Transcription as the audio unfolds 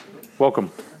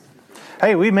Welcome.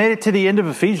 Hey, we made it to the end of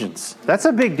Ephesians. That's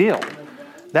a big deal.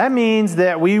 That means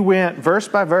that we went verse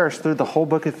by verse through the whole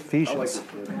book of Ephesians.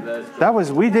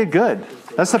 We did good.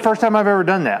 That's the first time I've ever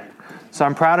done that. So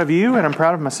I'm proud of you, and I'm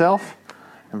proud of myself.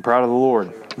 I'm proud of the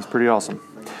Lord. He's pretty awesome.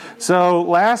 So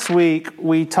last week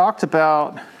we talked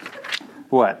about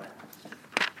what?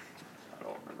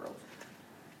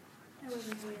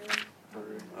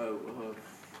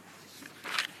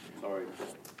 Sorry.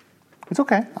 It's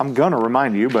okay. I'm going to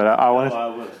remind you, but I want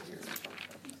to...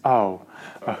 Oh.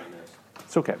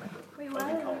 It's okay, man.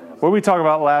 What did we talk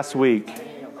about last week?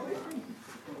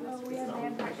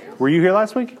 Were you here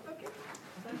last week?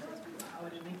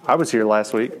 I was here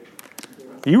last week.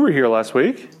 You were here last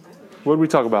week. What did we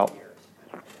talk about?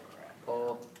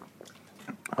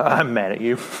 I'm mad at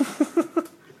you.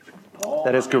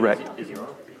 That is correct.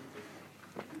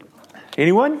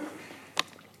 Anyone?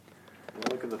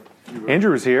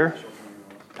 Andrew was here.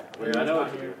 Wait, I know.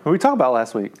 What did we talk about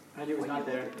last week? Andrew was not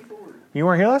there. You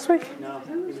weren't here last week? No,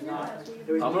 he was not.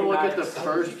 I'm going to look at the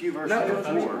first few verses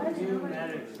before.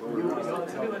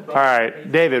 All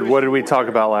right, David, what did we talk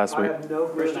about last week?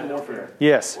 Christian warfare.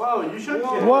 Yes. Whoa, you should.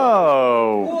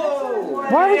 Whoa.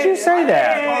 Why would you say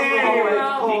that?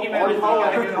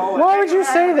 Why would you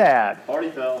say that?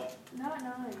 Party fell.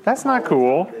 That's not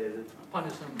cool.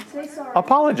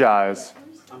 Apologize.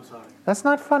 I'm sorry. That's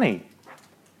not funny.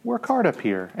 Work hard up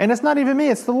here. And it's not even me.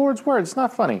 It's the Lord's word. It's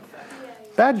not funny.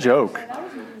 Bad joke.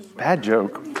 Bad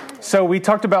joke. So we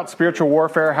talked about spiritual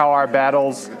warfare, how our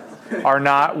battles are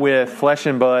not with flesh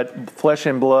and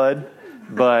blood,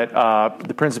 but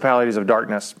the principalities of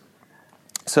darkness.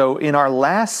 So in our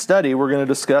last study, we're going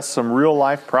to discuss some real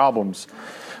life problems.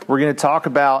 We're going to talk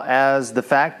about as the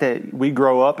fact that we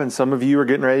grow up, and some of you are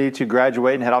getting ready to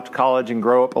graduate and head off to college and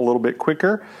grow up a little bit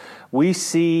quicker. We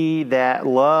see that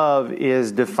love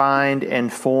is defined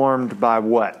and formed by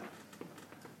what?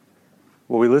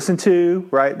 What we listen to,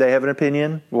 right? They have an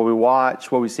opinion. What we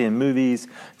watch, what we see in movies,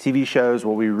 TV shows,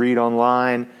 what we read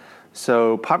online.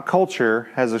 So pop culture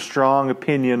has a strong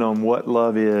opinion on what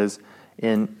love is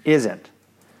and isn't.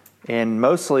 And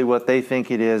mostly what they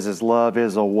think it is love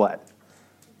is a what?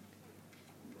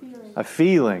 A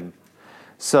feeling.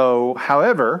 So,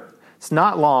 however, it's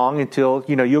not long until,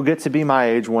 you'll get to be my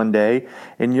age one day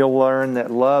and you'll learn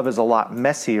that love is a lot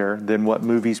messier than what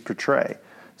movies portray.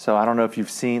 So I don't know if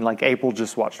you've seen, like April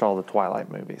just watched all the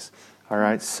Twilight movies. All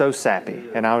right, so sappy.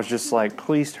 And I was just like,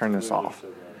 please turn this off.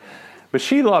 But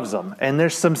she loves them. And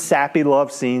there's some sappy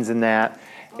love scenes in that.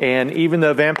 And even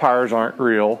though vampires aren't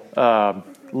real,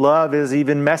 love is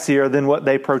even messier than what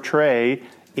they portray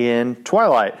in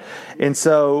Twilight. And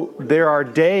so there are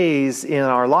days in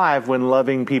our life when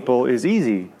loving people is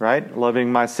easy, right?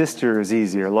 Loving my sister is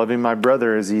easier. Loving my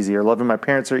brother is easier. Loving my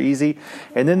parents are easy.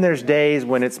 And then there's days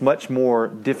when it's much more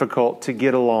difficult to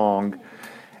get along.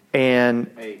 And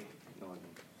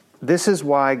this is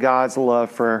why God's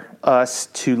love for us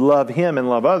to love Him and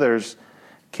love others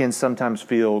can sometimes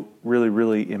feel really,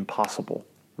 really impossible,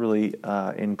 really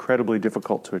incredibly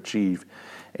difficult to achieve.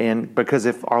 And because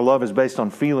if our love is based on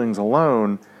feelings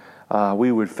alone,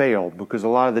 we would fail. Because a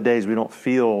lot of the days we don't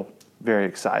feel very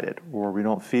excited or we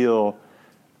don't feel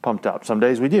pumped up. Some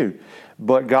days we do.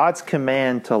 But God's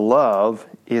command to love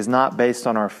is not based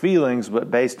on our feelings,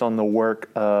 but based on the work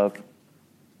of...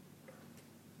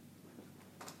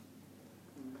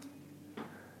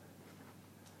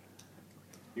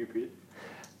 You repeat it?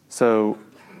 So...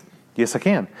 Yes, I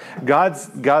can. God's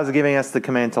giving us the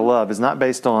command to love is not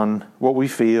based on what we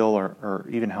feel or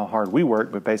even how hard we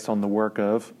work, but based on the work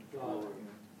of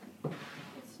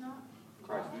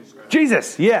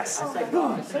Jesus. Yes.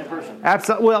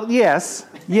 Absolutely. Well, yes,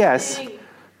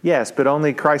 but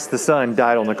only Christ the Son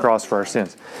died on the cross for our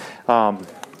sins.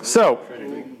 So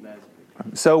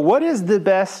what is the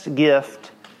best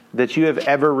gift that you have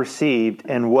ever received,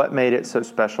 and what made it so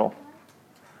special?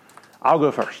 I'll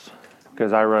go first,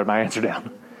 because I wrote my answer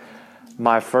down.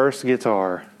 My first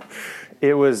guitar,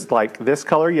 it was like this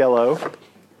color yellow.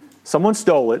 Someone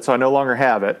stole it, so I no longer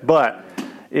have it. But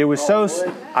it was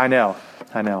I know.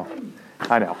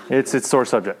 It's a sore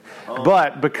subject.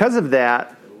 But because of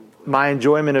that, my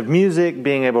enjoyment of music,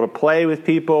 being able to play with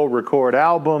people, record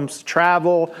albums,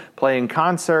 travel, play in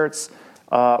concerts,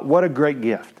 what a great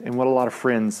gift, and what a lot of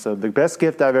friends. So the best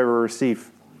gift I've ever received,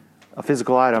 a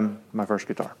physical item, my first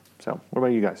guitar. So what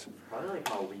about you guys? Probably like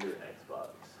my Wii or Xbox.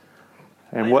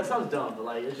 And like, what? That sounds dumb, but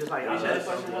like it's just like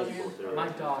My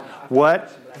dog.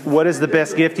 What is the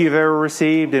best gift you've ever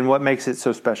received, and what makes it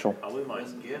so special? Probably my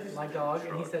gift. My dog,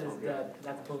 and he says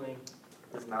that's bullying.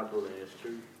 It's not bullying, it's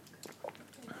true.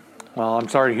 Well, I'm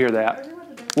sorry to hear that.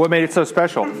 What made it so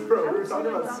special? Bro, we were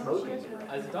talking about smoking.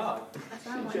 As a dog.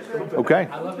 Okay.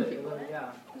 I love it.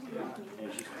 Yeah.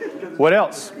 What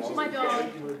else? My dog.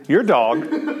 Your dog.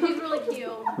 He's really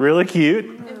cute Really cute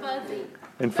and fuzzy.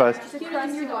 and fuzzy. He's cute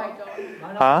as your white dog.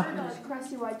 Huh?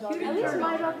 Crusty white dog. At least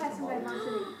my dog has some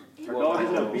diversity. Our dog is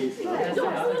obese.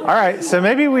 All right, so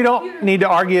maybe we don't need to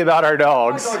argue about our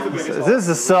dogs. This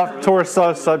is a tourist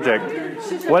subject.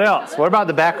 What else? What about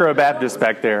the back row Baptist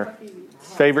back there?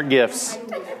 Favorite gifts? I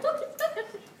don't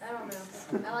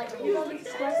know. I like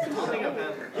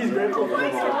He's grateful for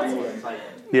the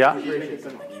Yeah?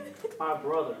 My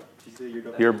brother.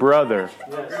 Your brother.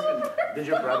 Yes. Did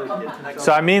your brother get to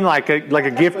So I mean like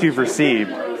a gift you've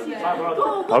received. my brother?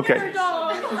 Okay.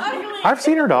 I've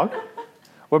seen her dog.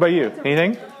 What about you?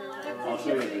 Anything?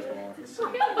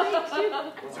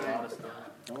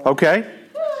 Okay.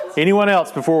 Anyone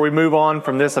else before we move on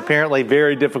from this apparently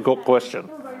very difficult question?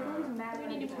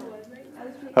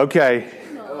 Okay.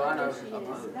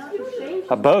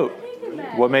 A boat.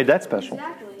 What made that special?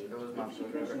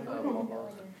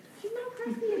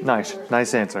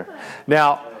 Nice answer.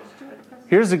 Now,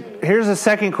 here's a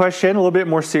second question, a little bit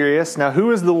more serious. Now,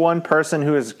 who is the one person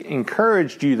who has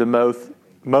encouraged you the most,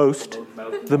 who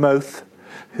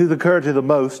encouraged you the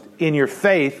most in your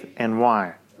faith, and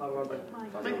why?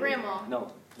 my grandma.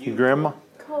 No. Your grandma?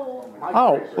 Cole.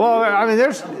 Oh, well, I mean,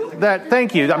 there's that.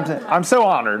 Thank you. I'm so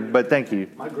honored, but thank you.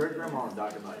 My great grandma and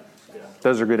Dr. Mike.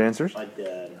 Those are good answers. My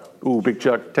dad. Ooh, Big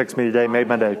Chuck texted me today, made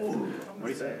my day. What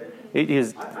do you say? He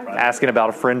was asking about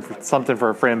a friend, something for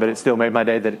a friend, but it still made my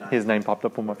day that his name popped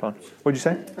up on my phone. What'd you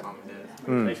say?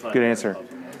 Good answer.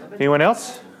 Anyone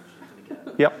else?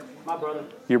 Yep. My brother.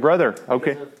 Your brother.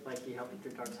 Okay. Like he helped me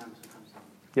through dark times sometimes.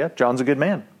 Yeah, John's a good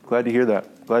man. Glad to hear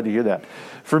that.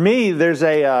 For me, there's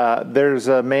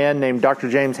a man named Dr.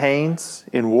 James Haynes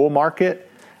in Wool Market,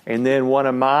 and then one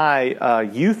of my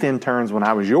youth interns when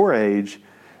I was your age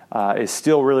is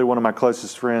still really one of my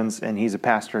closest friends, and he's a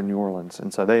pastor in New Orleans.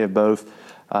 And so they have both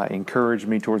encouraged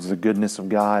me towards the goodness of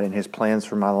God and His plans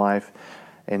for my life.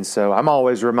 And so I'm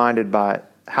always reminded by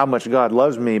how much God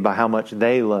loves me by how much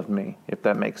they love me, if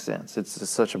that makes sense. It's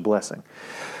such a blessing.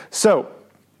 So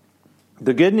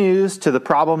the good news to the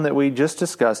problem that we just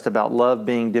discussed about love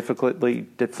being difficultly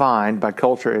defined by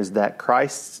culture is that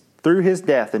Christ, through His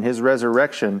death and His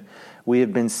resurrection, we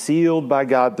have been sealed by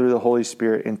God through the Holy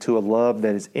Spirit into a love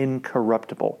that is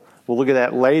incorruptible. We'll look at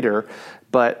that later,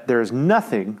 but there's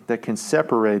nothing that can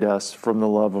separate us from the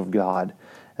love of God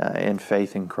and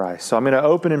faith in Christ. So I'm going to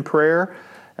open in prayer,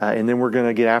 and then we're going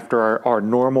to get after our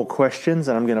normal questions,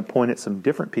 and I'm going to point at some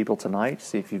different people tonight,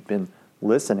 see if you've been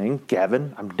listening.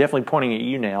 Gavin, I'm definitely pointing at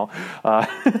you now,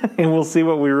 and we'll see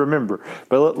what we remember.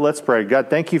 But let's pray. God,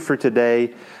 thank you for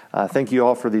today. Thank you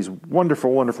all for these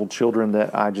wonderful, wonderful children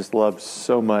that I just love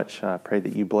so much. I pray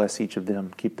that you bless each of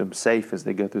them, keep them safe as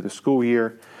they go through the school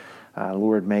year.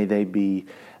 Lord, may they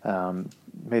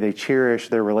cherish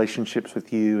their relationships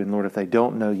with you, and Lord, if they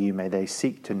don't know you, may they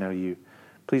seek to know you.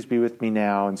 Please be with me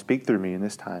now and speak through me in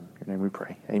this time. In your name we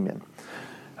pray. Amen.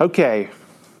 Okay,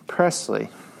 Presley,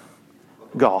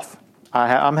 golf.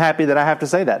 I'm happy that I have to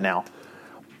say that now.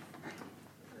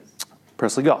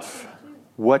 Presley Golf.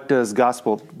 What does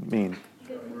gospel mean?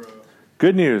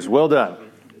 Good news. Well done.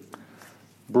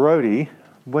 Brody,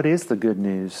 what is the good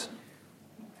news?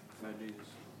 That Jesus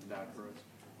died for us.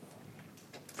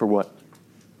 For what?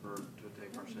 To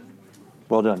take our sin away.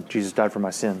 Well done. Jesus died for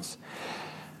my sins.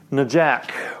 Now,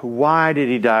 Jack, why did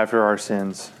He die for our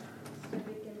sins? So we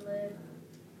can live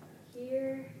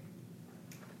here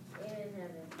and in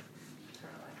heaven.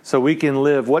 So we can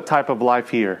live what type of life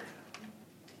here?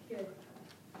 Good.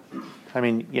 I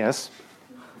mean, yes.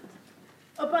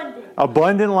 Abundant.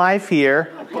 Abundant life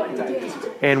here.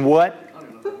 And what?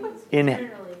 Eternally.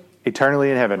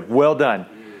 Eternally in heaven. Well done.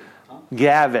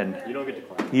 Gavin, You don't get to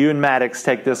clap. you and Maddox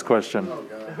take this question.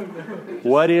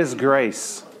 What is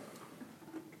grace?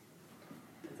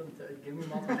 Give me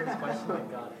multiple choice questions. I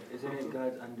got it. Isn't it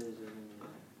God's undeserving?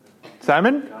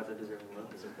 Simon? God's undeserving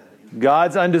love? Is it that?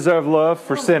 God's undeserved love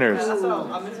for sinners.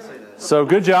 So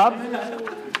good job,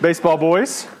 baseball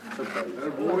boys.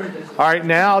 All right,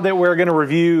 now that we're going to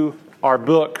review our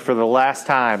book for the last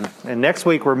time, and next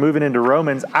week we're moving into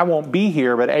Romans. I won't be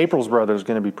here, but April's brother is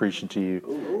going to be preaching to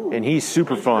you, and he's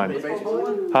super fun.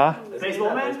 Huh?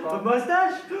 Baseball man? With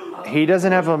mustache? He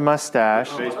doesn't have a mustache.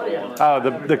 Oh,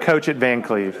 the coach at Van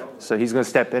Cleve. So he's going to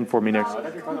step in for me next.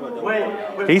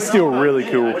 Wait. He's still really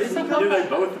cool. Dude, they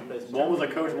both. One was a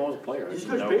coach, one was a player. Is he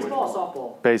coach baseball or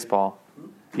softball? Baseball.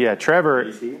 Yeah, Trevor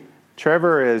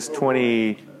is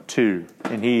 22,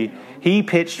 and he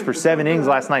pitched for 7 innings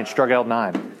last night and struck out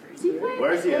 9.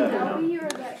 Where's he at?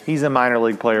 He's a minor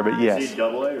league player, but Is yes. he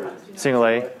double A or? Single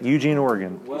A, Eugene,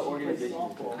 Oregon. What organization?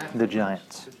 The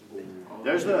Giants.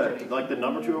 There's the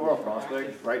number 2 overall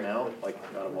prospect right now, like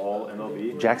out of all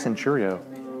MLB, Jackson Churio.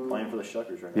 playing for the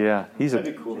Shuckers right now. Yeah, he's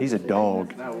That'd be cool. a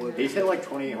dog. He's hit like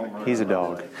 20 home runs. He's a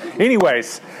dog.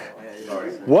 Anyways,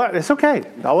 Sorry. what? It's okay.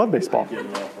 I love baseball.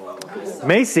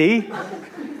 Macy,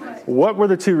 what were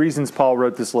the 2 reasons Paul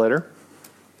wrote this letter?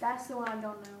 That's the one I don't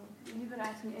know. You've been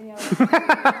asking me any other.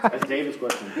 That's David's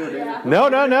question. Yeah.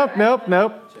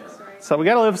 Nope. So we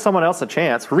got to give someone else a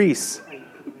chance. Reese,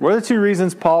 what are the 2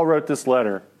 reasons Paul wrote this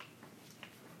letter?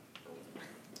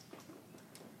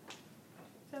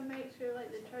 So make sure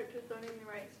like the church is learning the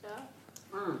right stuff.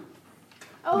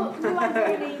 Oh, new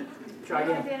identity. New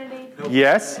identity.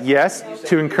 Yes,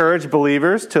 to encourage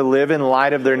believers to live in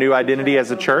light of their new identity as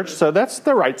a church. So that's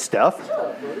the right stuff.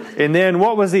 And then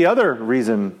what was the other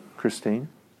reason, Christine?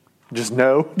 Just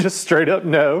no? Just straight up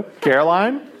no?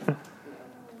 Caroline?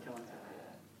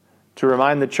 To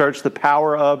remind the church the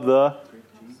power of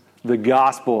the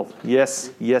gospel.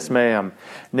 Yes, ma'am.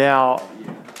 Now,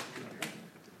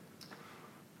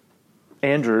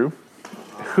 Andrew,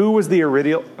 who was the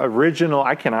original,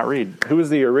 I cannot read, who was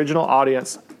the original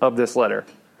audience of this letter?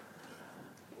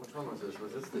 Which one was this?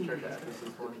 Was this the church at Ephesus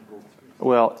one?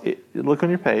 Well, look on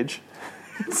your page.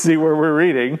 See where we're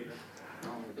reading.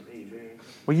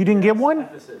 Well, you didn't get one?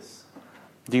 Ephesus.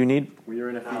 Do you need? We are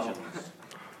in Ephesians.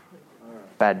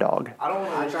 Bad dog. I don't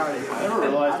want to try I never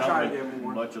realized how to get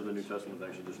more. much of the New Testament is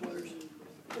actually just letters.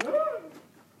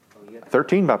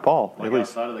 13 by Paul, Like at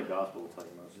least. outside of the gospel, it's like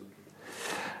most of it.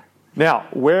 Now,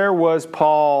 where was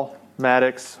Paul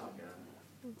Maddox,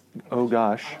 oh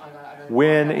gosh,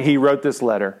 when he wrote this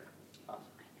letter?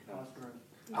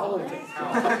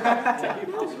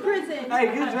 Prison.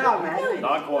 Hey, good job, man.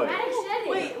 Not quite.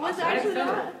 Wait, what's actually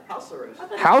that? House arrest.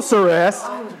 House arrest?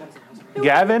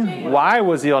 Gavin, why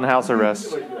was he on house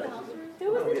arrest?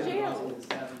 Who was in jail?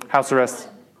 House arrest.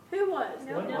 Who was?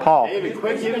 Paul. David,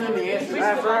 quit giving them the answers.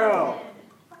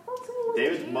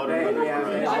 David's muttering under his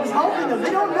breath. I was helping them.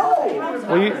 They don't know.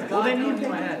 Well, They need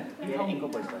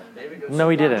to. no,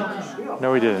 he didn't.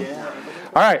 No, he didn't.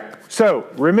 All right. So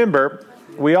remember,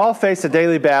 we all face a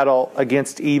daily battle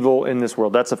against evil in this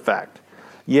world. That's a fact.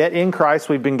 Yet in Christ,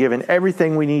 we've been given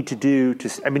everything we need to do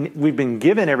we've been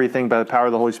given everything by the power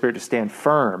of the Holy Spirit to stand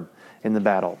firm in the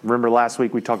battle. Remember last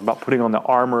week we talked about putting on the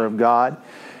armor of God.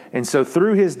 And so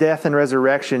through his death and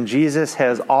resurrection, Jesus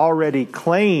has already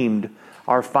claimed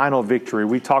our final victory.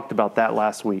 We talked about that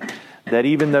last week. That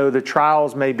even though the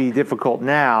trials may be difficult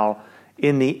now,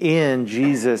 in the end,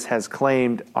 Jesus has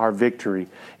claimed our victory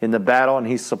in the battle, and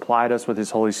he's supplied us with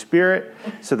his Holy Spirit,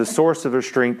 so the source of our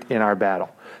strength in our battle.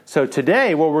 So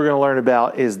today, what we're going to learn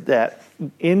about is that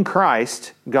in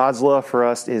Christ, God's love for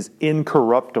us is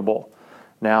incorruptible.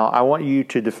 Now, I want you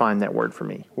to define that word for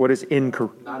me. What is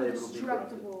incorruptible? Not able to be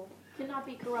corrupted. Incorruptible. Cannot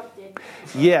be corrupted.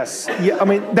 Yes. Yeah, I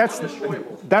mean, that's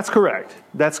correct.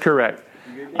 That's correct.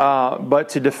 But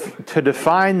to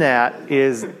define that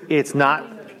is, it's not,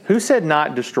 who said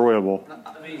not destroyable?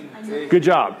 Good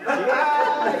job.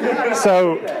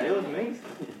 So,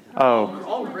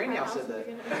 All Granny House said that.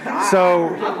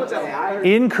 so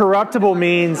incorruptible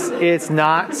means it's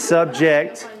not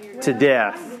subject to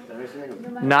death.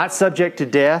 Not subject to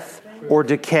death or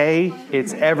decay.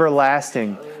 It's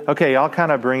everlasting. Okay, y'all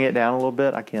kind of bring it down a little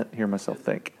bit. I can't hear myself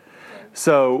think.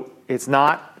 So it's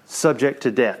not subject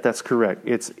to death. That's correct.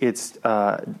 It's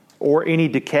or any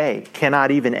decay.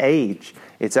 Cannot even age.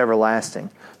 It's everlasting.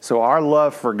 So our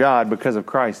love for God because of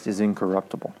Christ is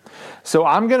incorruptible. So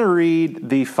I'm going to read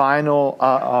the final.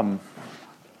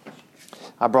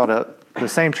 I brought the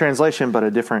same translation, but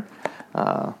a different.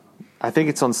 I think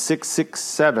it's on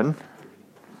 667.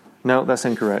 No, that's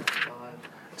incorrect.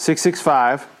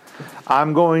 665.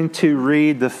 I'm going to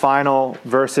read the final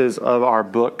verses of our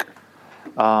book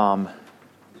of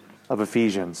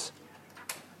Ephesians.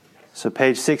 So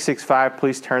page 665,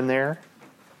 please turn there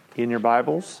in your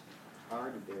Bibles.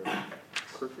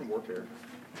 Christian warfare.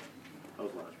 That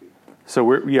was last week. So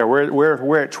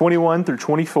we're at 21 through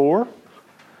 24.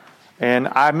 And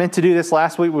I meant to do this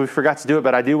last week, but we forgot to do it,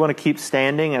 but I do want to keep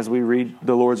standing as we read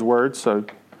the Lord's word. So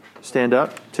stand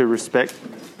up to respect,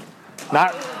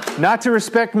 not to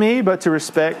respect me, but to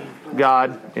respect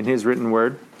God and his written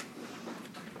word.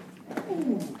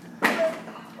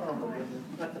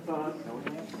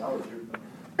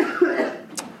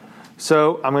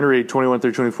 So I'm going to read 21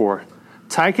 through 24.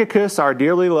 Tychicus, our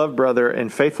dearly loved brother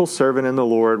and faithful servant in the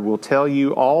Lord, will tell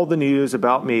you all the news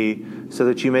about me so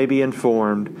that you may be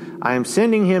informed. I am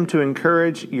sending him to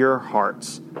encourage your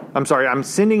hearts. I'm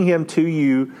sending him to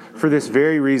you for this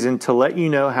very reason, to let you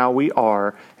know how we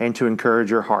are and to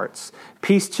encourage your hearts.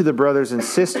 Peace to the brothers and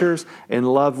sisters in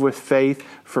love with faith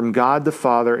from God the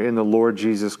Father and the Lord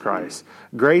Jesus Christ.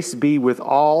 Grace be with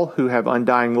all who have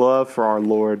undying love for our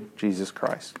Lord Jesus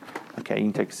Christ. Okay,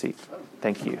 you can take a seat.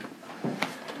 Thank you.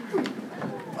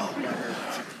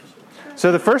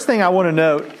 So the first thing I want to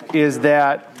note is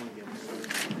that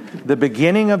the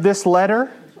beginning of this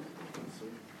letter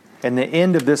and the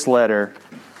end of this letter,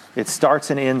 it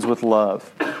starts and ends with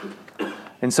love.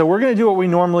 And so we're going to do what we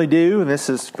normally do, and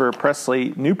this is for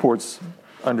Presley Newport's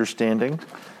understanding.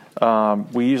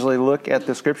 We usually look at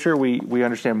the scripture, we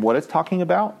understand what it's talking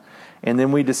about, and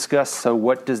then we discuss, so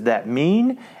what does that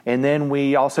mean? And then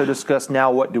we also discuss,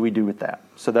 now what do we do with that?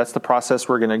 So that's the process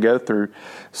we're going to go through.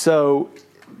 So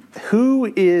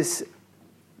who is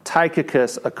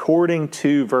Tychicus according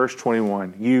to verse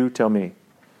 21? You tell me.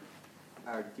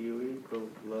 Our dearly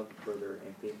beloved brother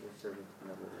and faithful servant in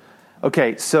the Lord.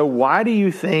 Okay, so why do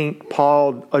you think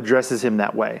Paul addresses him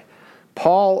that way?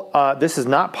 Paul, this is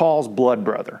not Paul's blood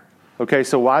brother. Okay,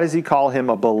 so why does he call him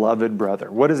a beloved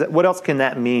brother? What is it? What else can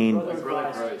that mean?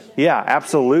 Yeah,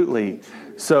 absolutely.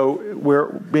 So we're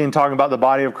being talking about the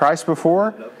body of Christ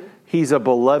before. He's a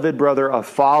beloved brother, a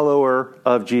follower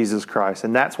of Jesus Christ.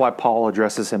 And that's why Paul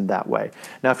addresses him that way.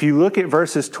 Now, if you look at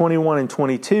verses 21 and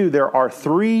 22, there are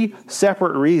three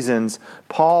separate reasons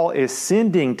Paul is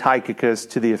sending Tychicus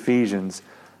to the Ephesians.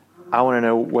 I want to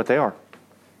know what they are.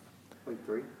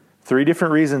 Three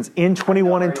different reasons in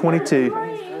 21 and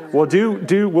 22. We'll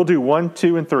do 1,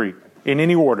 2, and 3 in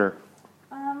any order.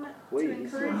 To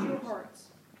encourage your hearts.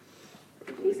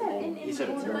 He said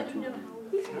to let you know.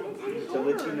 To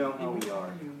let you know how we are.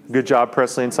 Good job,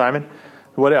 Presley and Simon.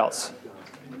 What else?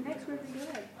 Next word is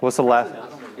good. What's the last?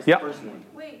 Yeah.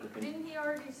 Wait, didn't he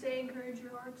already say encourage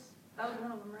your hearts? That was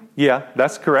one of them, right? Yeah,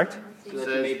 that's correct. He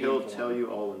says he'll tell you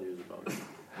all the news about it.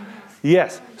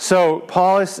 Yes. So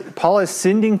Paul is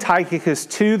sending Tychicus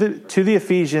to the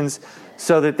Ephesians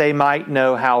so that they might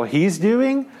know how he's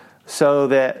doing, so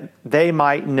that they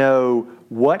might know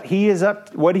what he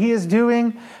is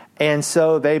doing, and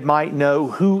so they might know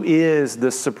who is the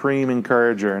supreme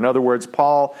encourager. In other words,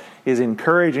 Paul is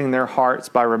encouraging their hearts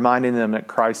by reminding them that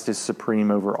Christ is supreme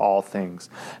over all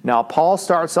things. Now, Paul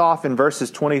starts off in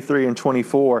verses 23 and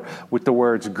 24 with the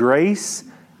words grace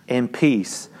and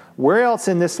peace. Where else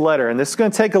in this letter, and this is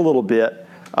going to take a little bit,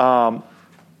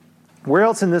 where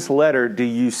else in this letter do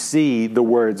you see the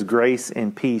words grace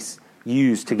and peace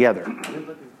used together?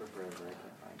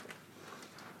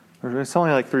 It's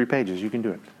only like 3 pages. You can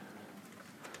do it.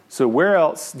 So where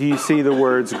else do you see the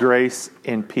words grace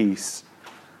and peace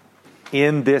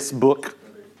in this book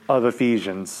of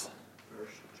Ephesians?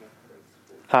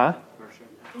 Huh?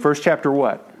 First chapter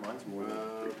what?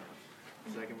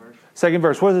 Second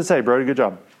verse. What does it say, Brody? Good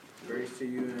job. Grace to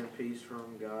you and peace from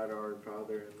God our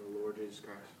Father and the Lord Jesus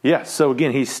Christ. Yeah, so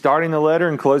again, he's starting the letter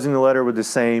and closing the letter with the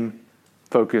same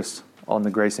focus on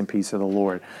the grace and peace of the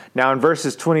Lord. Now in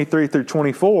verses 23 through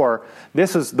 24,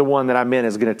 this is the one that I meant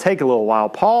is going to take a little while.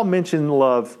 Paul mentioned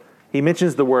love. He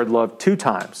mentions the word love 2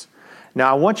 times.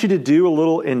 Now I want you to do a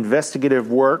little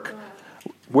investigative work.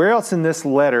 Where else in this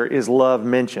letter is love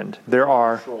mentioned? There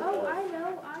are... Oh, I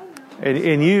know.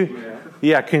 And you...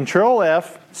 Yeah, Control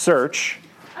F, search.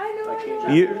 I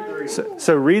know.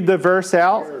 So read the verse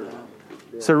out.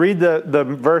 So read the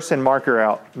verse and marker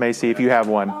out, Macy, if you have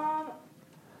one.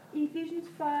 Ephesians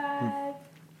 5.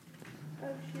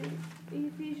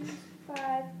 Ephesians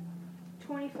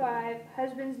 5:25.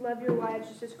 Husbands, love your wives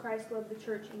just as Christ loved the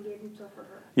church and gave himself for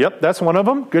her. Yep, that's one of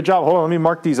them. Good job. Hold on, let me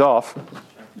mark these off.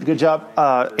 Good job.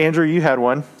 Andrew, you had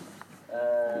one.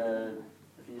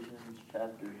 Ephesians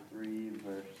chapter 3,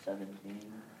 verse 17. I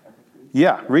think.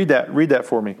 Yeah, read that. Read that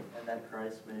for me. And that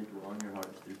Christ may dwell in your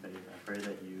hearts through faith. I pray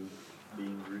that you,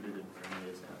 being rooted and firmly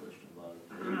established in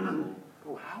love,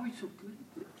 Oh, how are you so good at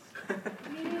this?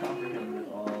 comprehend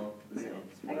all the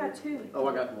saints. I got 2. Oh,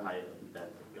 I got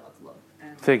That God's love.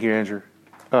 Thank you, Andrew.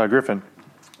 Griffin.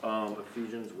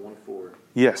 Ephesians 1:4.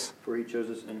 Yes. For he chose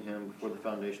us in him before the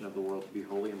foundation of the world to be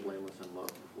holy and blameless in love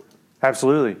before him.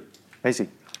 Absolutely. Macy.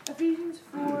 Ephesians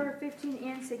 4:15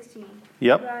 and 16.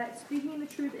 Yep. But speaking the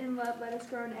truth in love, let us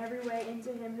grow in every way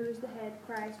into him who is the head,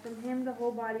 Christ. From him the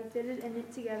whole body, fitted and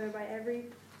knit together by every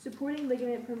supporting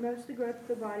ligament, promotes the growth of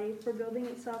the body for building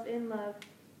itself in love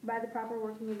by the proper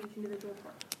working of each individual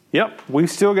part. Yep. We've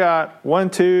still got 1,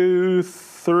 2,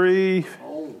 3.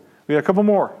 Oh, We got a couple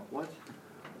more. what?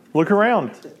 Look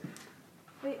around.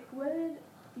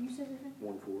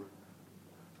 1:4.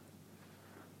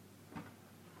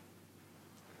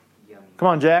 Yummy. Come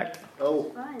on, Jack. Oh,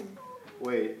 Fun.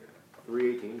 wait.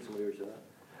 3:18. Somebody already said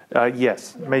that.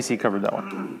 Yes, Macy covered that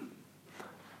one.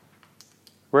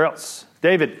 Where else?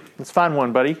 David, let's find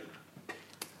one, buddy.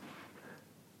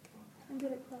 I'm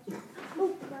good at questions.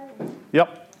 Oh, right.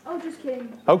 Yep. Oh, just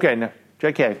kidding. Okay, no.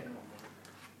 JK.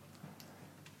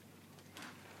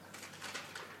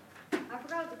 I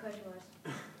forgot what the question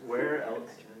was. Where else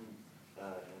in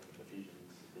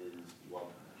Ephesians is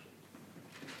love mentioned?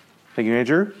 Thank you,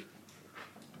 Andrew.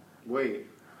 Wait.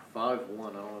 5:1. I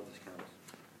don't know if this counts.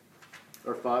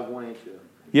 Or 5:1 and 2.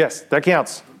 Yes, that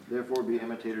counts. Therefore, be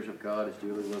imitators of God as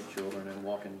dearly loved children, and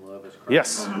walk in love as Christ.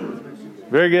 Yes.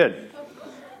 Very good.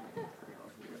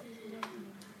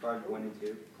 5, 1, and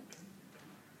 2.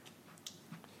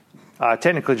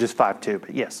 Technically just 5-2,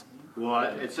 but yes. Well,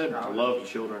 it said love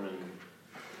children and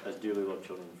as dearly loved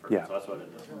children first. Yeah. So that's what I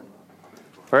didn't know.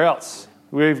 Where else?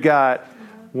 We've got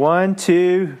 1,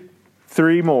 2,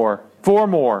 3 more. 4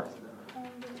 more.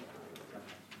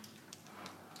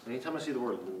 Anytime I see the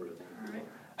word Lord, I think.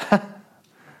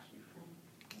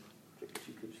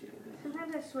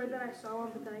 Sometimes I swear that I saw one,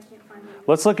 but then I can't find it.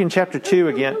 Let's look in chapter 2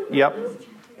 again. Yep.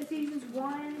 Ephesians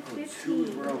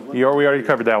 1:15. We already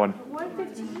covered that one.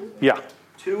 1:15? Yeah.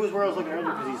 2 is where I was looking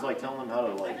earlier because he's like telling them how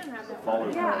to like follow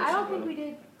Christ. Yeah, I don't think we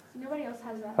did. Nobody else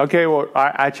has that. Okay, well,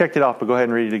 I checked it off, but go ahead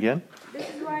and read it again. This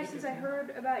is why, since I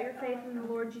heard about your faith in the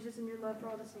Lord Jesus and your love for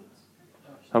all the saints.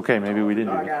 Okay, maybe we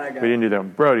didn't do I got that. it. We didn't do that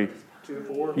one. Brody.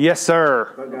 2:4. Yes,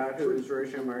 sir. But God, who is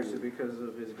rich in mercy because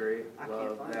of his great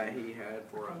love that he had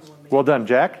for us. Well done,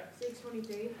 Jack.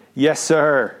 6:23. Yes,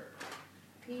 sir.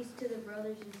 Peace to the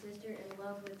brothers and sisters in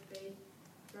love with faith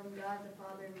from God the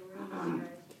Father and the Lord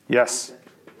Jesus Christ. Yes.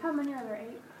 How many are there?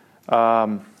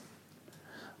 8?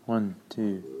 1,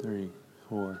 2, 3,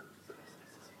 4,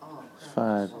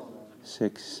 5,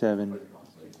 6, 7,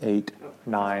 8,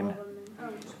 9. Oh,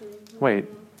 just kidding. Wait,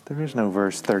 there is no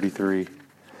verse 33.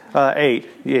 8.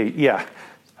 Yeah.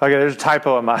 Okay, there's a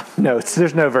typo in my notes.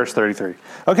 There's no verse 33.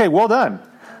 Okay, well done.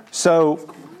 So,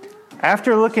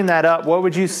 after looking that up, what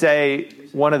would you say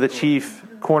one of the chief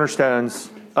cornerstones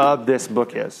of this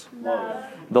book is? Love.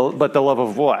 But the love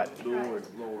of what? Lord.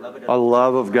 A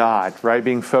love of God, right?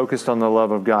 Being focused on the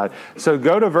love of God. So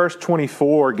go to verse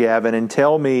 24, Gavin, and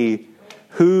tell me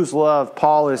whose love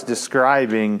Paul is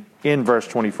describing in verse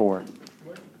 24.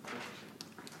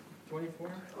 24?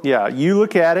 Yeah, you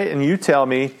look at it and you tell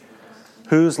me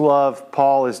whose love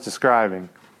Paul is describing.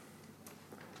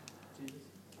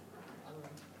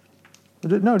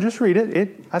 No, just read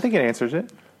it. I think it answers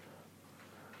it.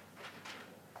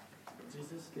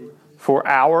 For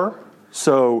our,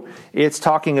 so it's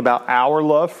talking about our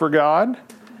love for God.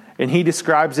 And he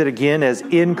describes it again as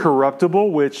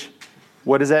incorruptible, which,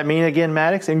 what does that mean again,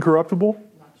 Maddox? Incorruptible?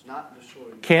 Not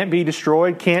destroyed. Can't be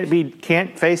destroyed,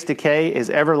 can't face decay,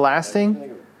 is everlasting.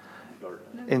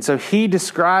 And so he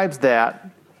describes that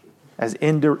as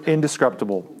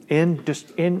indestructible,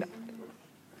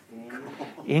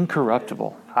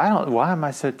 incorruptible. Why am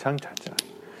I so tongue-tied tonight?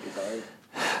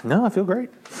 No, I feel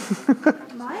great.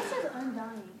 Mine says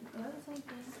undying. Is that the same thing?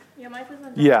 Yeah, mine says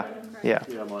undying. Yeah.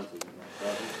 Yeah, mine's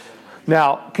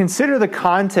Now, consider the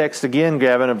context again,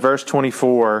 Gavin, of verse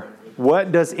 24.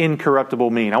 What does incorruptible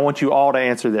mean? I want you all to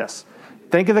answer this.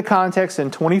 Think of the context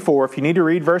in 24. If you need to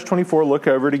read verse 24, look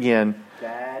over it again.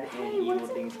 Bad and Hey, evil what's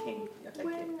it things came.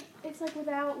 when it's like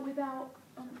without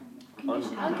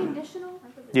unconditional?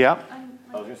 Yeah.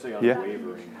 I was going to say Yeah.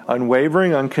 unwavering.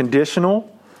 Unwavering,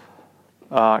 unconditional.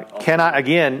 Cannot,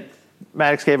 again,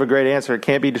 Maddox gave a great answer. It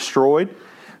can't be destroyed.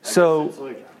 It's So,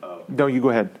 like, no, you go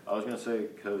ahead. I was going to say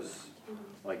because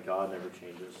like God never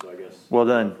changes, so I guess. Well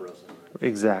done. For us anyway.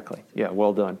 Exactly. Yeah,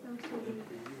 well done.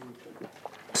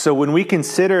 So when we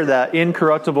consider that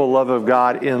incorruptible love of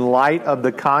God in light of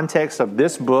the context of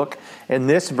this book and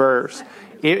this verse,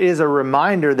 it is a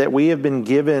reminder that we have been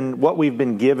given what we've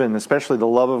been given, especially the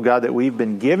love of God that we've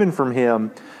been given from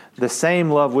Him, the same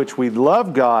love which we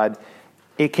love God.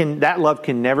 That love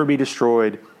can never be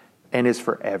destroyed and is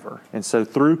forever. And so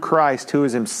through Christ, who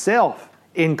is Himself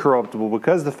incorruptible,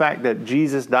 because of the fact that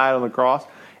Jesus died on the cross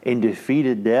and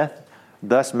defeated death,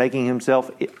 thus making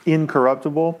Himself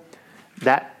incorruptible,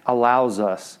 that allows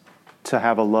us to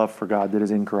have a love for God that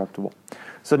is incorruptible.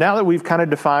 So now that we've kind of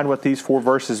defined what these 4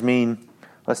 verses mean,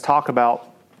 let's talk about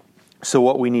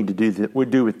what we need to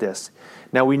do with this.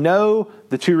 Now we know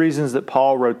the 2 reasons that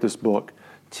Paul wrote this book: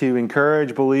 to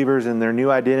encourage believers in their new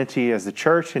identity as the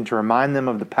church and to remind them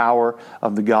of the power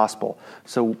of the gospel.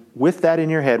 So with that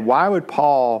in your head, why would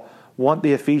Paul want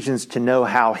the Ephesians to know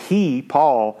how he,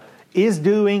 Paul, is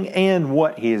doing and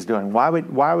what he is doing. Why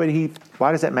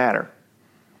does that matter?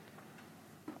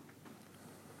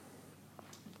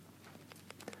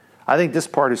 I think this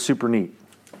part is super neat.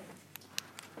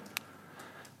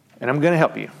 And I'm going to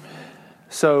help you.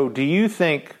 So do you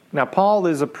think, now Paul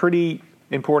is a pretty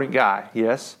important guy,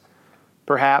 yes?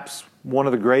 Perhaps one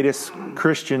of the greatest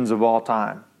Christians of all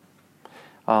time.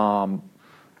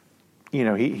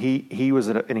 He was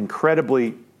an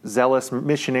incredibly zealous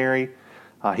missionary.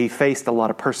 He faced a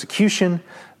lot of persecution.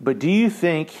 But do you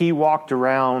think he walked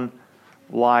around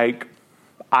like,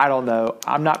 I don't know,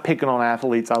 I'm not picking on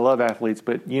athletes. I love athletes.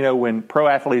 But, when pro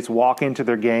athletes walk into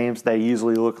their games, they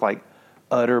usually look like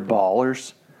utter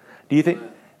ballers. Do you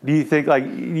think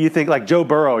like Joe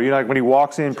Burrow, like when he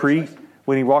walks in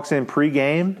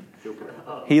pre-game,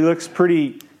 he looks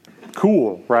pretty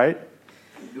cool, right?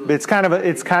 It's kind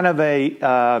of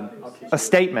a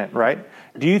statement, right?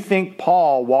 Do you think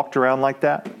Paul walked around like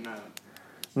that?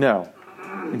 No.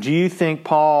 Do you think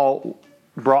Paul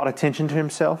brought attention to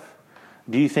himself?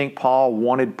 Do you think Paul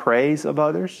wanted praise of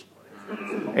others?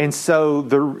 And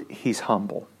so he's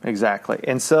humble, exactly.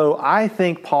 And so I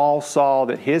think Paul saw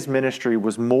that his ministry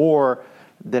was more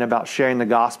than about sharing the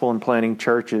gospel and planting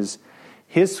churches.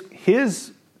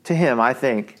 To him, I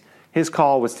think, his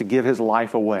call was to give his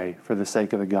life away for the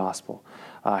sake of the gospel.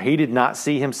 He did not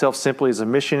see himself simply as a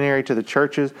missionary to the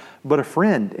churches, but a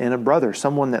friend and a brother,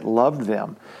 someone that loved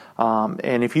them.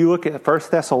 And if you look at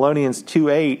 1 Thessalonians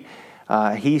 2:8,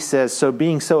 he says, "So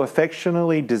being so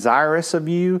affectionately desirous of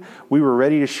you, we were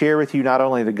ready to share with you not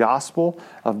only the gospel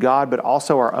of God, but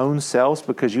also our own selves,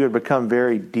 because you had become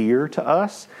very dear to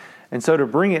us." And so to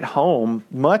bring it home,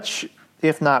 much,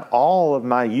 if not all, of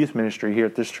my youth ministry here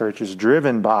at this church is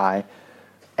driven by,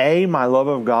 A, my love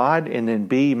of God, and then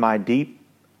B, my deep,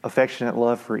 affectionate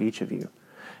love for each of you.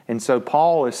 And so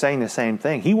Paul is saying the same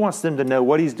thing. He wants them to know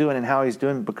what he's doing and how he's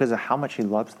doing because of how much he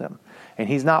loves them. And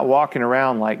he's not walking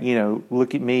around like,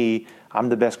 look at me, I'm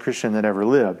the best Christian that ever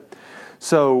lived.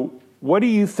 So what do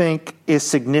you think is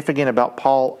significant about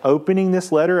Paul opening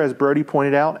this letter, as Brody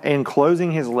pointed out, and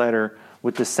closing his letter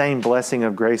with the same blessing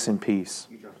of grace and peace?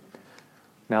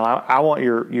 Now, I want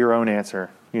your own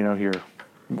answer, here.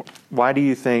 Why do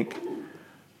you think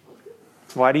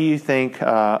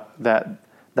that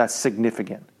that's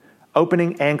significant?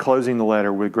 Opening and closing the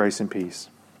letter with grace and peace.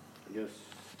 I guess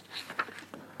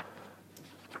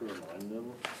to remind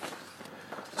them.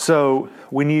 So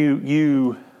when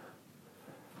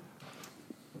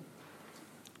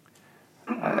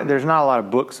there's not a lot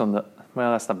of books on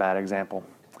that's a bad example.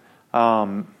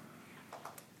 We're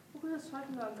just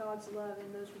talking about God's love,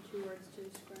 and those were 2 words to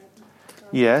describe God.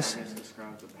 Yes. This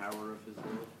describes the power of his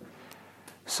love.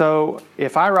 So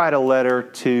if I write a letter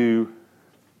to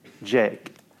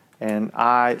Jake, and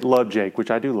I love Jake,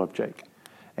 which I do love Jake,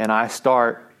 and I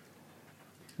start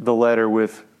the letter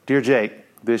with, "Dear Jake,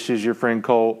 this is your friend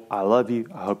Cole. I love you.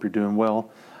 I hope you're doing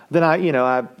well." Then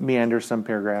I meander some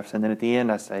paragraphs, and then at the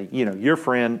end I say, "Your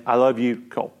friend, I love you,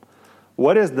 Cole."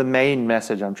 What is the main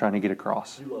message I'm trying to get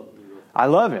across? You love him. I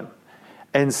love him.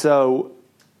 And so,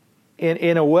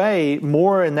 in a way,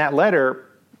 more in that letter,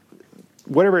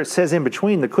 whatever it says in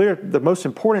between, the most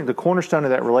important, the cornerstone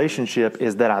of that relationship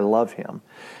is that I love him.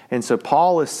 And so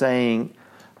Paul is saying,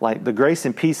 like, the grace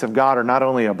and peace of God are not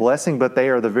only a blessing, but they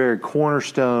are the very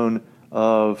cornerstone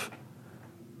of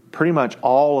pretty much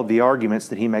all of the arguments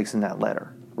that he makes in that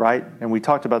letter, right? And we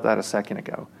talked about that a second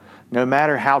ago. No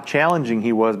matter how challenging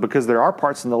he was, because there are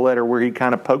parts in the letter where he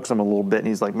kind of pokes them a little bit, and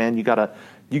he's like, "Man, you gotta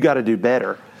do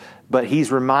better." But he's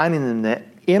reminding them that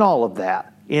in all of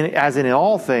that, as in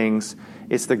all things,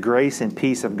 it's the grace and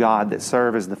peace of God that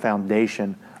serve as the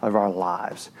foundation of our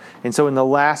lives. And so in the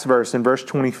last verse, in verse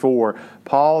 24,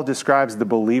 Paul describes the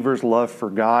believer's love for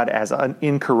God as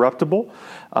incorruptible.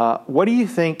 What do you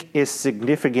think is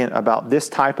significant about this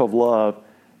type of love,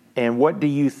 and what do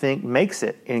you think makes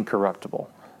it incorruptible?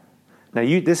 Now,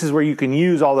 this is where you can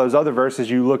use all those other verses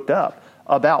you looked up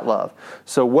about love.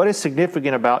 So what is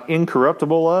significant about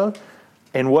incorruptible love,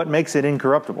 and what makes it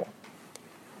incorruptible?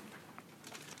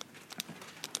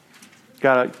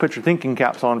 Got to put your thinking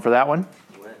caps on for that one.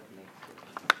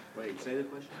 Wait, say the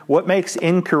question. What makes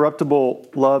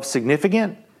incorruptible love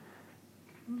significant?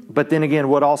 But then again,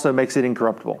 what also makes it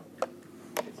incorruptible?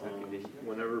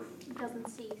 Whenever It doesn't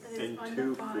cease. in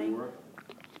 2:4,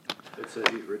 it says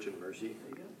he's rich in mercy.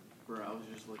 Bro, I was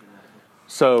just looking at it.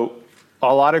 So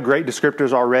a lot of great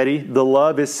descriptors already. The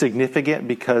love is significant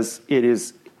because it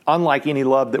is unlike any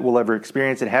love that we'll ever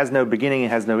experience. It has no beginning,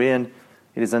 it has no end.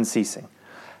 It is unceasing.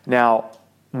 Now,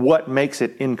 what makes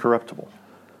it incorruptible?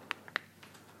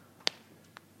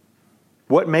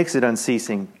 What makes it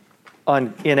unceasing,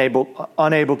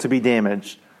 unable to be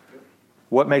damaged.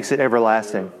 What makes it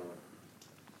everlasting?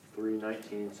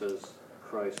 3:19 says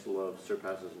Christ's love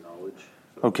surpasses knowledge.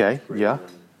 So Okay, it's greater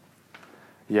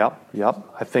yeah. Yep.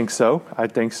 I think so.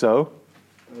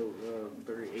 Oh,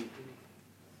 3:18.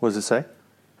 What does it say?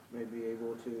 May be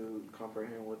able to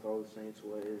comprehend with all the saints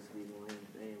what is the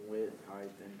length and width,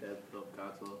 height, and depth of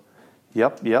God's love.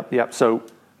 Yep. So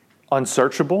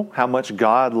unsearchable, how much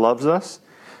God loves us.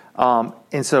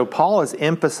 And so Paul is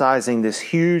emphasizing this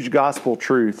huge gospel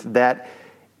truth that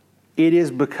it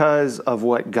is because of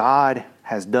what God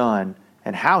has done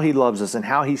and how he loves us and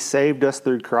how he saved us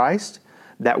through Christ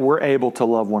that we're able to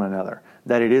love one another,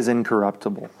 that it is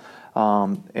incorruptible.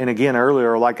 And again,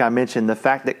 earlier, like I mentioned, the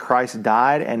fact that Christ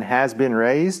died and has been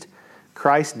raised,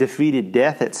 Christ defeated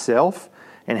death itself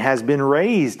and has been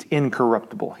raised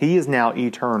incorruptible. He is now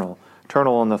eternal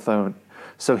on the throne.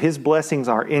 So his blessings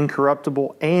are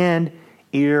incorruptible and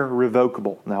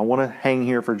irrevocable. Now, I want to hang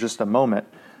here for just a moment.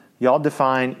 Y'all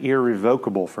define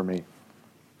irrevocable for me.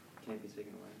 Can't be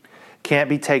taken away. Can't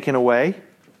be taken away.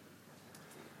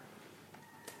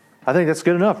 I think that's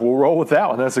good enough. We'll roll with that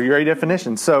one. That's a great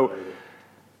definition. So,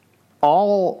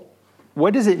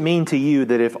 what does it mean to you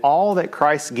that if all that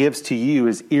Christ gives to you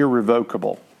is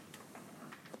irrevocable?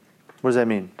 What does that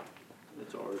mean?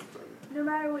 It's ours forever. No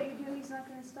matter what you do, he's not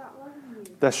going to stop loving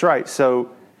you. That's right. So,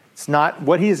 it's not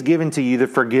what he has given to you, the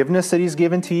forgiveness that he's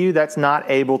given to you, that's not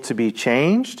able to be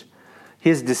changed.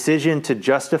 His decision to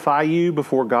justify you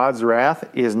before God's wrath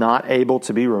is not able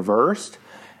to be reversed.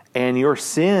 And your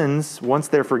sins, once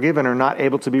they're forgiven, are not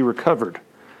able to be recovered,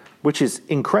 which is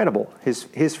incredible.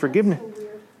 His forgiveness,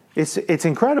 it's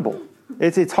incredible.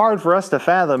 It's hard for us to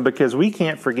fathom because we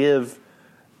can't forgive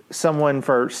someone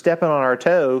for stepping on our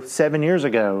toe 7 years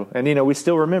ago, and we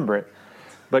still remember it.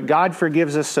 But God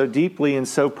forgives us so deeply and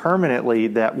so permanently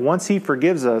that once he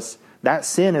forgives us, that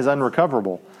sin is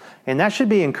unrecoverable. And that should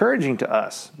be encouraging to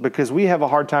us because we have a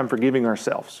hard time forgiving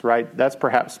ourselves, right? That's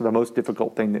perhaps the most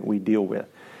difficult thing that we deal with,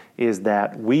 is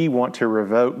that we want to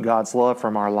revoke God's love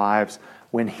from our lives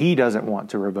when he doesn't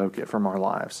want to revoke it from our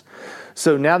lives.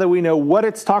 So now that we know what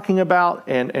it's talking about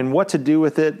and what to do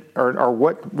with it, or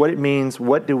what it means,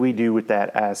 what do we do with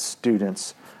that as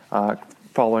students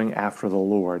following after the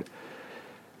Lord?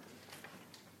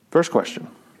 First question,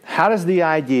 how does the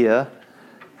idea,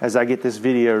 as I get this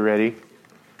video ready,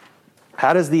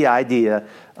 how does the idea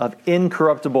of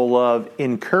incorruptible love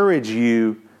encourage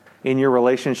you in your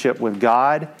relationship with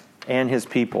God and his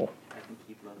people? I can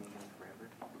keep loving him forever.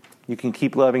 You can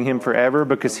keep loving him forever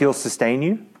because he'll sustain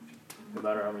you? No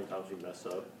matter how many times we mess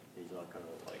up, he's not going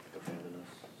to abandon us.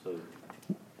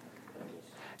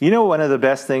 So, one of the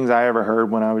best things I ever heard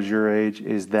when I was your age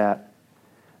is that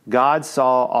God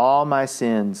saw all my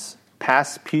sins,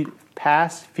 past,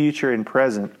 future, and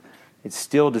present. It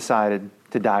still decided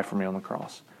to die for me on the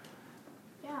cross.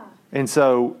 Yeah. And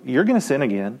so you're going to sin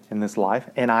again in this life,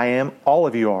 and I am, all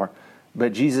of you are,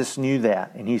 but Jesus knew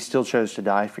that, and he still chose to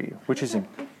die for you, which is,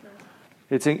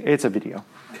 it's a video. It's a video.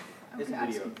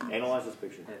 Analyze this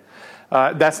picture.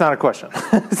 That's not a question.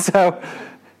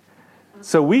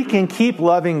 So we can keep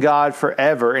loving God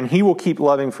forever, and he will keep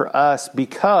loving for us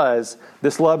because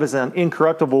this love is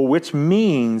incorruptible, which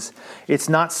means it's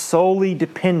not solely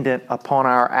dependent upon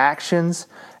our actions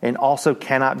and also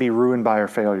cannot be ruined by our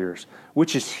failures,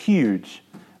 which is huge.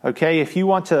 Okay, if you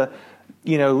want to,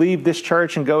 leave this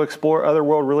church and go explore other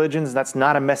world religions, that's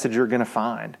not a message you're going to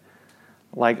find.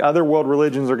 Like other world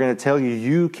religions are going to tell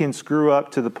you can screw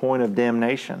up to the point of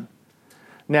damnation.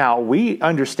 Now, we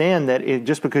understand that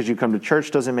just because you come to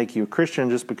church doesn't make you a Christian,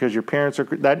 just because your parents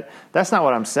are... That's not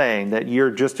what I'm saying, that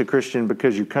you're just a Christian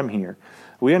because you come here.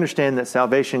 We understand that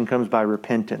salvation comes by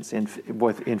repentance, in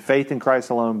faith in Christ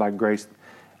alone, by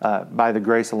the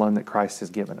grace alone that Christ has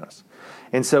given us.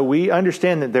 And so we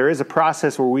understand that there is a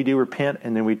process where we do repent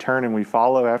and then we turn and we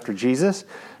follow after Jesus.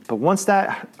 But once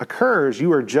that occurs,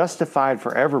 you are justified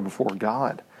forever before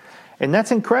God. And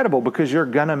that's incredible because you're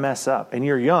going to mess up. And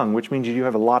you're young, which means you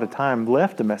have a lot of time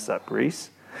left to mess up, Reese.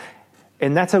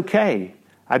 And that's okay.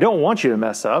 I don't want you to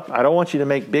mess up. I don't want you to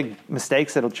make big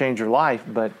mistakes that'll change your life.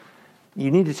 But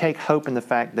you need to take hope in the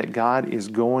fact that God is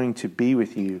going to be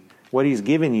with you. What he's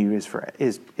given you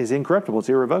is incorruptible. It's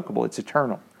irrevocable. It's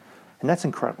eternal. And that's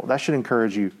incredible. That should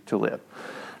encourage you to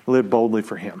live boldly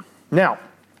for him. Now,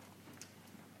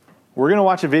 we're going to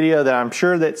watch a video that I'm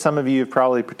sure that some of you have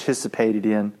probably participated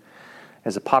in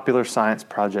as a popular science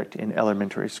project in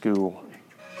elementary school.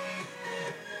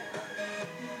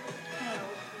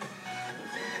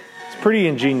 It's pretty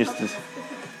ingenious.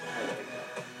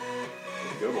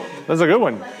 good one. That's a good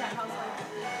one.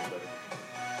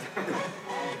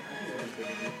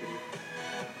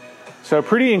 So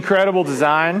pretty incredible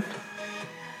design.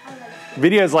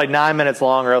 Video is like 9 minutes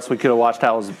long, or else we could have watched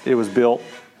how it was built.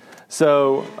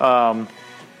 So Are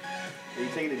you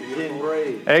taking it to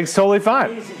braid? egg's totally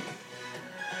fine.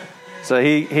 So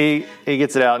he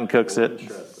gets it out and cooks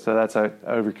it. So that's a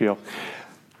overkill.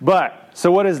 But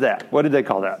so what is that? What did they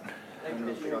call that?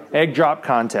 Egg drop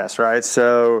contest, right?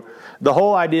 So the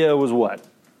whole idea was what?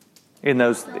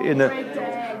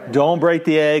 Don't break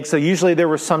the egg. So usually there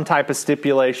was some type of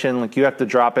stipulation, like you have to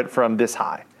drop it from this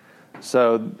high.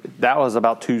 So that was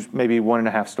about 2, maybe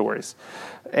 1.5 stories.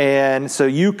 And so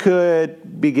you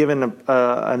could be given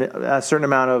a certain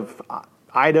amount of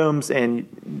items, and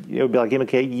it would be like,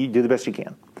 okay, you do the best you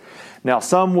can. Now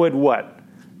some would what?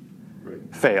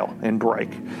 Fail and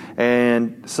break.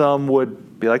 And some would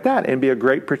be like that and be a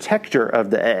great protector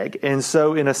of the egg. And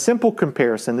so in a simple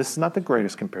comparison, this is not the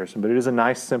greatest comparison, but it is a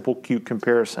nice, simple, cute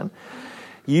comparison.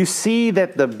 You see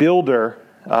that the builder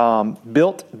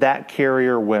built that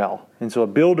carrier well. And so a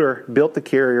builder built the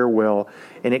carrier well,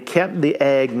 and it kept the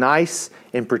egg nice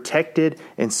and protected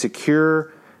and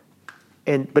secure.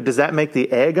 But does that make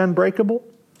the egg unbreakable?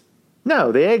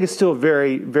 No, the egg is still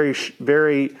very, very,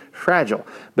 very fragile,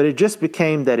 but it just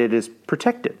became that it is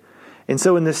protected. And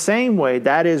so in the same way,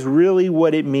 that is really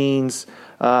what it means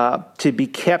to be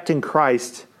kept in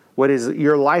Christ. What is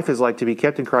your life is like to be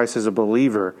kept in Christ as a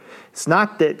believer. It's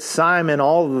not that Simon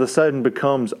all of a sudden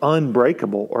becomes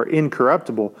unbreakable or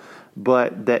incorruptible,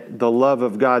 but that the love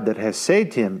of God that has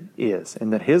saved him is,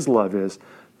 and that his love is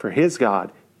for his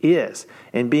God is.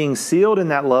 And being sealed in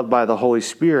that love by the Holy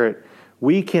Spirit,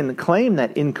 we can claim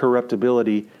that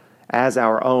incorruptibility as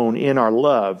our own in our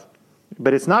love.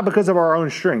 But it's not because of our own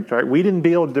strength, right? We didn't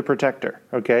build the protector,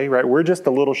 okay? Right? We're just a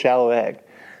little shallow egg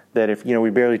that if we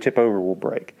barely tip over, we'll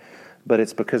break. But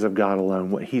it's because of God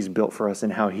alone, what he's built for us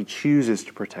and how he chooses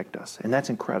to protect us. And that's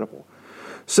incredible.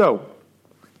 So,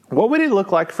 what would it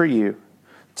look like for you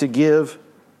to give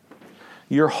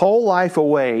your whole life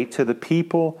away to the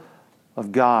people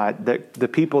of God, the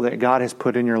people that God has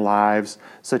put in your lives,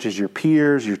 such as your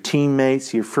peers, your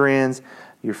teammates, your friends,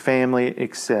 your family,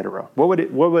 etc.? What would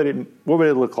it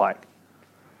look like?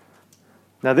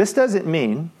 Now, this doesn't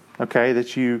mean, okay,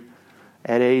 that you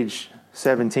at age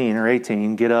 17 or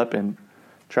 18 get up and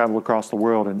travel across the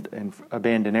world and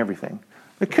abandon everything.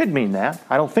 It could mean that.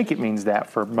 I don't think it means that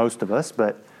for most of us,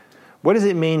 but what does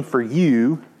it mean for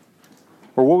you,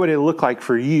 or what would it look like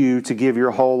for you to give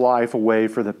your whole life away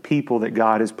for the people that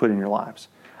God has put in your lives?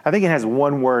 I think it has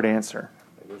one word answer.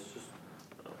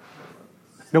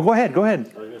 No, go ahead. I was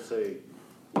going to say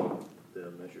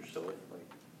the measure self, like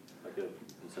it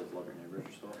says love your neighbor as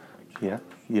yourself. Yeah.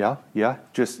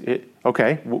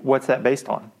 Okay. What's that based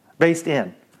on? Based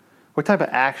in? What type of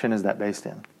action is that based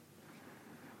in?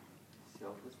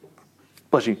 Selflessness.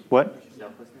 Bless you. What?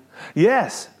 Selflessness.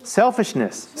 Yes.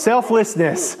 Selfishness.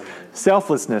 Selflessness.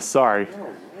 Sorry.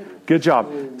 Good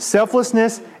job.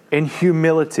 Selflessness and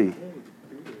humility.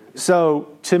 So,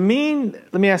 let me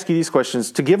ask you these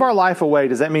questions. To give our life away,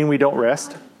 does that mean we don't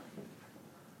rest?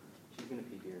 She's going to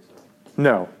pee here, so.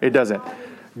 No, it doesn't.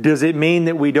 Does it mean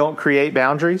that we don't create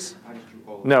boundaries?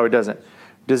 No, it doesn't.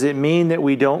 Does it mean that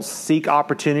we don't seek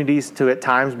opportunities to at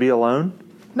times be alone?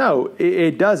 No,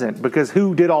 it doesn't, because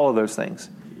who did all of those things?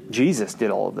 Jesus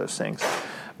did all of those things.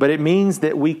 But it means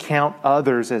that we count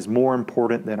others as more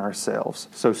important than ourselves.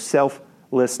 So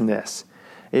selflessness.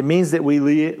 It means that we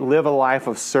live a life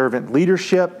of servant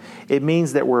leadership. It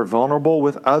means that we're vulnerable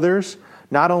with others,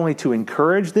 not only to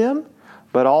encourage them,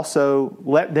 but also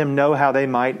let them know how they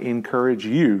might encourage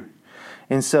you.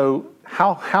 And so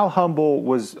how humble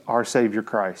was our Savior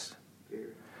Christ?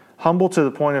 Humble to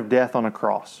the point of death on a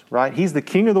cross, right? He's the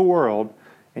King of the world,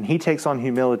 and he takes on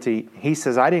humility. He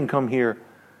says, I didn't come here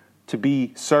to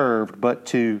be served, but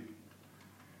to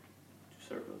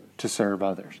serve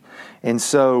others. And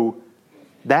so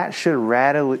that should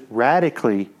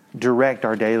radically direct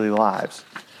our daily lives.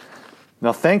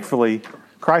 Now, thankfully,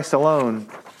 Christ alone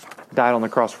died on the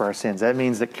cross for our sins. That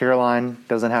means that Caroline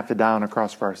doesn't have to die on a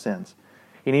cross for our sins.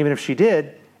 And even if she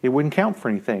did, it wouldn't count for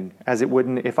anything, as it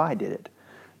wouldn't if I did it.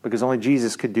 Because only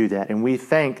Jesus could do that. And we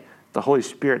thank the Holy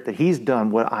Spirit that he's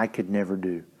done what I could never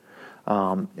do.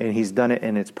 And he's done it,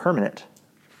 and it's permanent.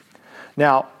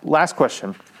 Now, last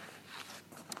question.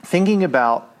 Thinking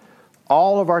about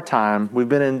all of our time, we've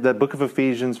been in the book of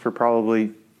Ephesians for probably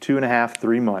 2.5,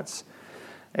 3 months.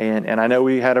 And I know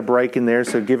we had a break in there,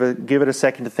 so give it a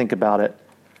second to think about it.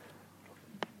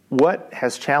 What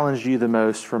has challenged you the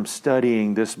most from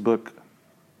studying this book,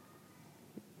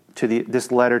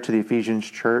 this letter to the Ephesians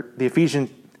church,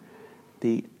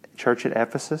 the church at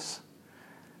Ephesus?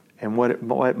 and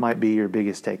what might be your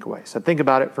biggest takeaway. So think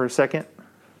about it for a second.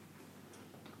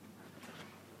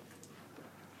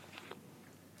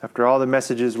 After all the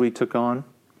messages we took on,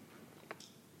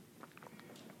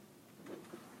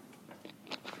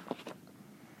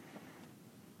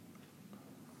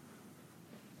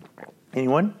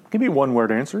 anyone? Give me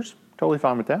one-word answers. Totally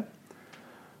fine with that.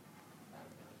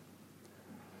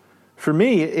 For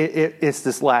me, it's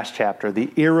this last chapter,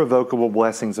 the irrevocable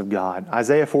blessings of God.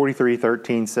 Isaiah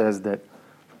 43:13 says that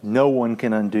no one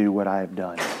can undo what I have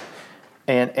done.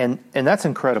 And that's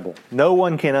incredible. No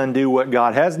one can undo what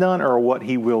God has done or what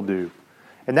He will do.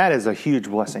 And that is a huge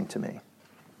blessing to me.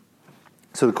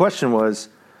 So the question was,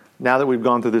 now that we've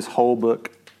gone through this whole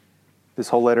book, this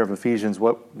whole letter of Ephesians,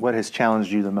 what has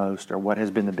challenged you the most, or what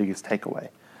has been the biggest takeaway?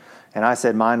 And I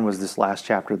said mine was this last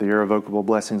chapter, the irrevocable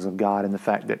blessings of God, and the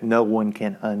fact that no one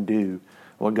can undo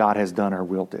what God has done or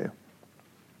will do.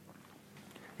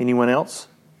 Anyone else?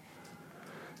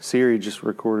 Siri just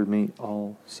recorded me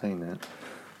all saying that.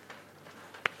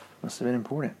 Must have been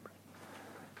important.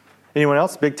 Anyone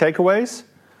else? Big takeaways?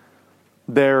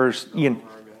 There's the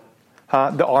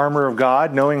armor of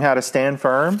God, knowing how to stand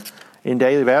firm in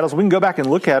daily battles. We can go back and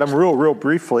look at them real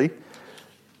briefly.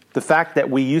 The fact that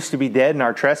we used to be dead in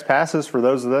our trespasses for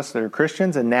those of us that are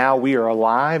Christians, and now we are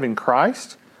alive in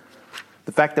Christ.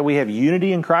 The fact that we have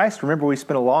unity in Christ. Remember, we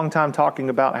spent a long time talking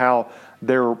about how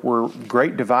there were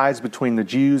great divides between the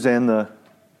Jews and the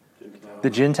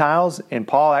Gentiles. And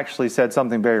Paul actually said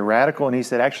something very radical, and he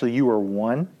said, actually, you are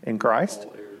one in Christ.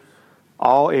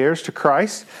 All heirs to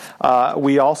Christ.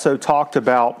 We also talked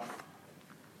about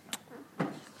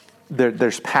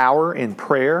there's power in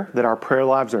prayer, that our prayer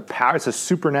lives are power. It's a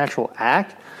supernatural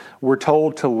act. We're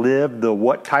told to live the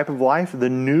what type of life? The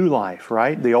new life,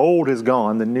 right? The old is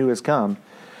gone, the new has come.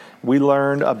 We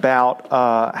learned about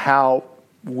how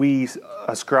we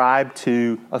ascribe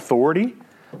to authority,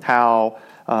 how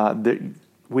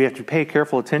we have to pay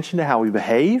careful attention to how we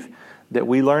behave, that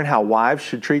we learn how wives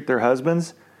should treat their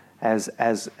husbands as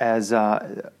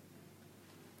I'm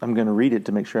going to read it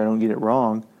to make sure I don't get it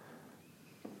wrong.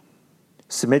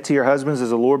 Submit to your husbands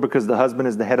as the Lord, because the husband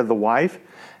is the head of the wife,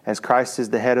 as Christ is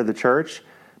the head of the church.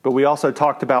 But we also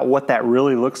talked about what that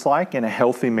really looks like in a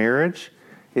healthy marriage.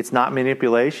 It's not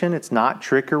manipulation. It's not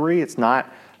trickery. It's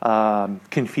not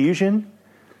confusion,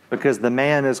 because the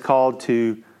man is called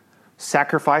to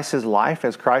sacrifice his life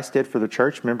as Christ did for the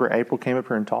church. Remember, April came up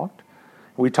here and talked.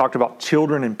 We talked about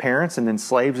children and parents, and then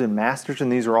slaves and masters,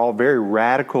 and these are all very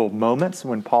radical moments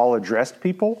when Paul addressed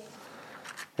people.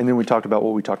 And then we talked about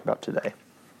what we talked about today.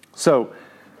 So,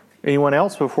 anyone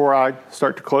else before I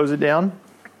start to close it down?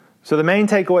 So the main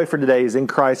takeaway for today is in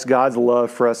Christ, God's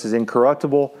love for us is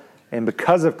incorruptible. And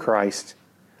because of Christ,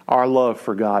 our love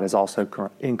for God is also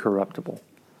incorruptible.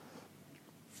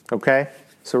 Okay?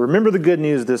 So remember the good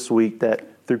news this week, that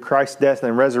through Christ's death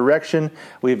and resurrection,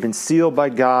 we have been sealed by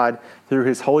God through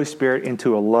His Holy Spirit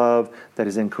into a love that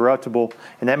is incorruptible.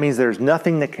 And that means there's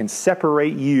nothing that can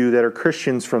separate you that are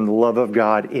Christians from the love of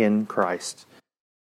God in Christ.